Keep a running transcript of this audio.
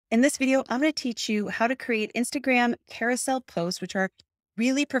In this video, I'm going to teach you how to create Instagram carousel posts, which are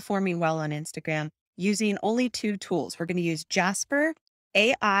really performing well on Instagram using only two tools. We're going to use Jasper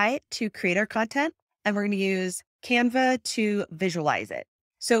AI to create our content, and we're going to use Canva to visualize it.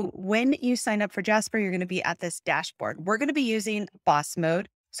 So when you sign up for Jasper, you're going to be at this dashboard. We're going to be using boss mode.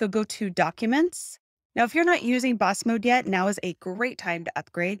 So go to documents. Now, if you're not using boss mode yet, now is a great time to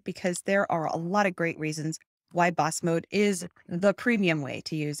upgrade because there are a lot of great reasons why boss mode is the premium way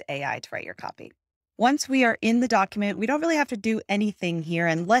to use AI to write your copy. Once we are in the document, we don't really have to do anything here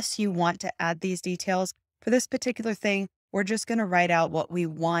unless you want to add these details. For this particular thing, we're just going to write out what we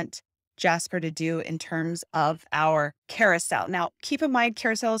want Jasper to do in terms of our carousel. Now, keep in mind,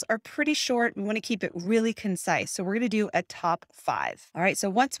 carousels are pretty short. We want to keep it really concise. So we're going to do a top 5. All right. So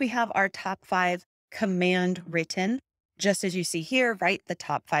once we have our top 5 command written, just as you see here, write the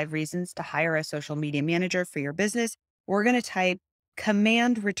top 5 reasons to hire a social media manager for your business. We're going to type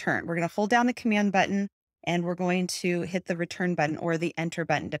command return. We're going to hold down the command button and we're going to hit the return button or the enter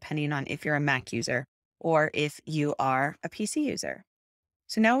button, depending on if you're a Mac user or if you are a PC user.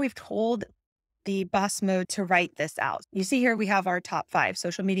 So now we've told the boss mode to write this out. You see here, we have our top 5.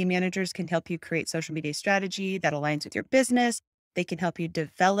 Social media managers can help you create social media strategy that aligns with your business. They can help you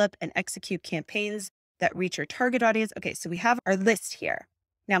develop and execute campaigns that reach your target audience. Okay, so we have our list here.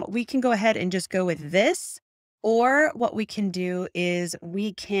 Now we can go ahead and just go with this, or what we can do is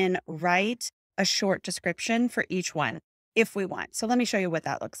we can write a short description for each one if we want. So let me show you what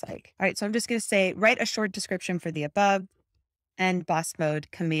that looks like. All right, so I'm just going to say, write a short description for the above and boss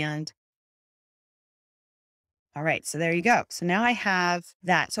mode command. All right, so there you go. So now I have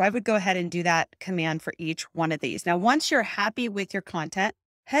that. So I would go ahead and do that command for each one of these. Now, once you're happy with your content,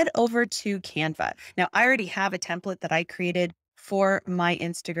 head over to Canva. Now, I already have a template that I created for my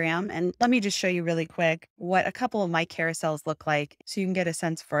Instagram. And let me just show you really quick what a couple of my carousels look like so you can get a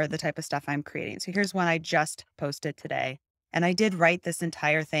sense for the type of stuff I'm creating. So here's one I just posted today. And I did write this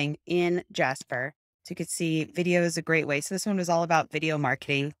entire thing in Jasper. So you could see video is a great way. So this one was all about video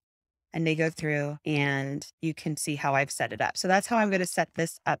marketing. And they go through and you can see how I've set it up. So that's how I'm going to set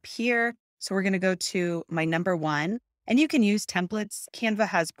this up here. So we're going to go to my number 1. And you can use templates. Canva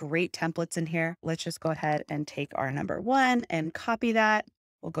has great templates in here. Let's just go ahead and take our number 1 and copy that.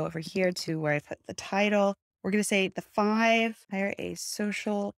 We'll go over here to where I put the title. We're going to say the 5, hire a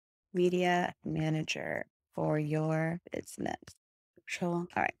social media manager for your business. All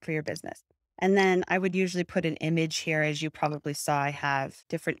right, for your business. And then I would usually put an image here. As you probably saw, I have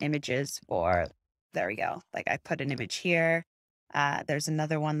different images for, there we go. Like I put an image here. There's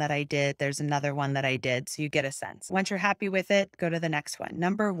another one that I did. There's another one that I did. So you get a sense. Once you're happy with it, go to the next one.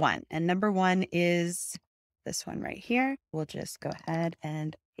 Number 1. And number 1 is this one right here. We'll just go ahead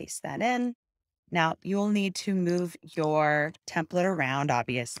and paste that in. Now you'll need to move your template around,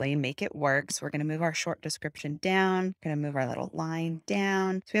 obviously, make it work. So we're going to move our short description down, going to move our little line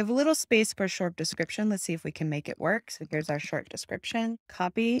down. So we have a little space for a short description. Let's see if we can make it work. So here's our short description,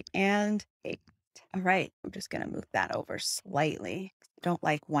 copy and paste. All right, I'm just going to move that over slightly. Don't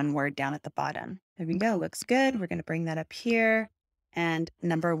like one word down at the bottom. There we go. Looks good. We're going to bring that up here. And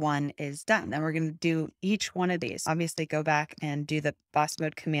number 1 is done. Then we're going to do each one of these. Obviously, go back and do the boss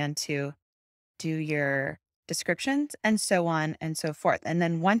mode command to do your descriptions and so on and so forth. And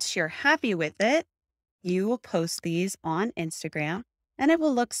then once you're happy with it, you will post these on Instagram and it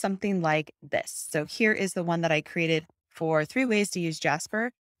will look something like this. So here is the one that I created for 3 ways to use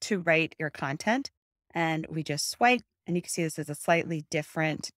Jasper to write your content. And we just swipe and you can see this is a slightly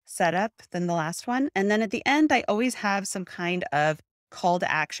different setup than the last one. And then at the end, I always have some kind of call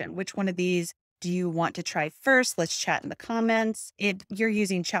to action. Which one of these do you want to try first? Let's chat in the comments. If you're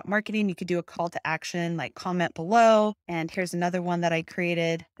using chat marketing, you could do a call to action, like comment below. And here's another one that I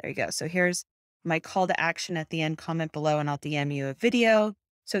created. There you go. So here's my call to action at the end, comment below, and I'll DM you a video.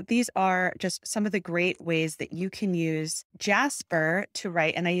 So these are just some of the great ways that you can use Jasper to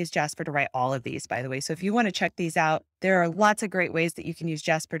write. And I use Jasper to write all of these, by the way. So if you want to check these out, there are lots of great ways that you can use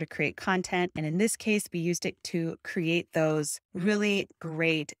Jasper to create content. And in this case, we used it to create those really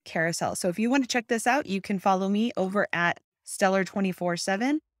great carousels. So if you want to check this out, you can follow me over at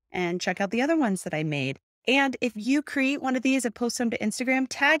Stellar247 and check out the other ones that I made. And if you create one of these and post them to Instagram,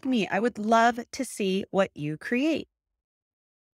 tag me. I would love to see what you create.